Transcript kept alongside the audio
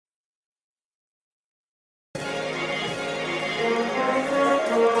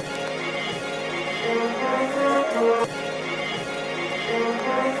I'll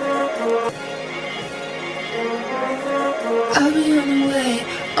be on the way,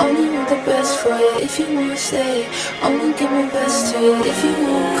 only want the best for you. If you won't stay, only give my best to you. If you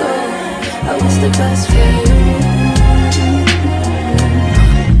won't go, I wish the best for you.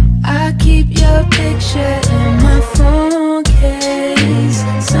 I keep your picture in my phone case.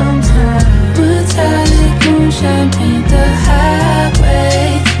 Sometimes metallic moonshine paint the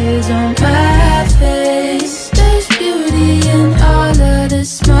highway. Tears on my face. There's beauty in all of the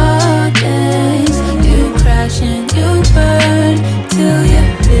small things. You crash and you burn till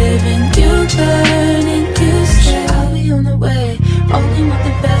you're living, you burn and you say I'll be on the way, only want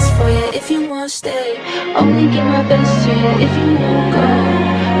the best for you. If you won't stay, only give my best to you. If you won't go,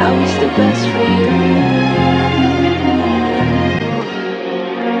 I wish the best for you.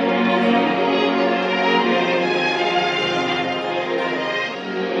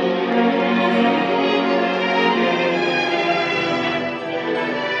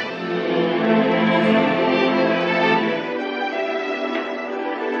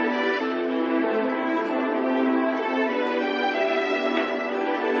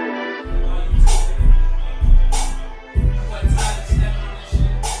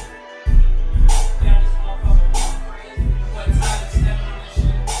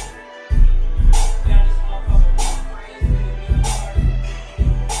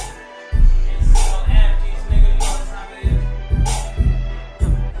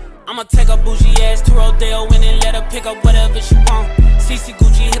 I'ma take a bougie ass to Rodeo and then let her pick up whatever she want. CC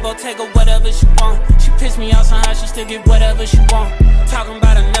Gucci hippo, take her whatever she want. She pissed me off somehow, she still get whatever she want. Talking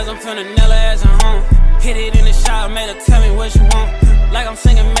about her nails, I'm finna nail her ass at home. Hit it in the shower, made her tell me what she want. Like I'm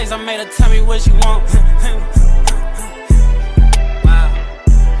singing Maze, I made her tell me what she want. Wow,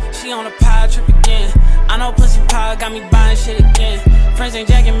 she on a power trip again. I know pussy power got me buying shit again. Friends ain't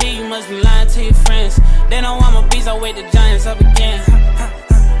jacking me, you must be lying to your friends. They know I'm a beast, I wake the giants up again.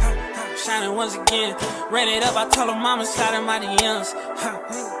 Shining once again, ran it up, I told her mama slide in my DMs.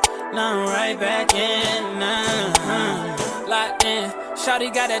 Now I'm right back in, locked in.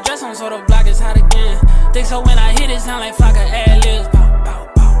 Shawty got that dress on, so the block is hot again. Think so when I hit it, sound like Flocka ad-libs.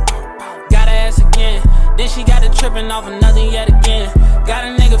 Got her ass again, then she got it tripping off of nothing yet again. Got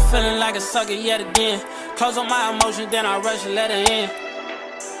a nigga feeling like a sucker yet again. Close on my emotions, then I rush and let her in.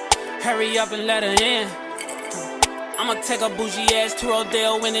 Hurry up and let her in. I'ma take a bougie ass to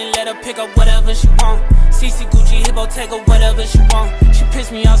Rodeo and then let her pick up whatever she want. CC Gucci hippo, take her whatever she want. She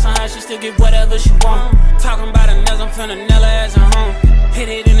pissed me off somehow, she still get whatever she want. Talking about her nails, I'm finna nail her ass at home. Hit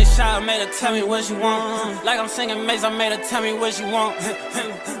it in the shower, made her tell me what she want. Like I'm singing Maze, I made her tell me what she want.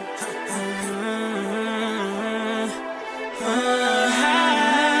 I'm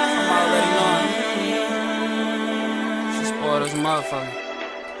already knowing. She spoiled as a motherfucker.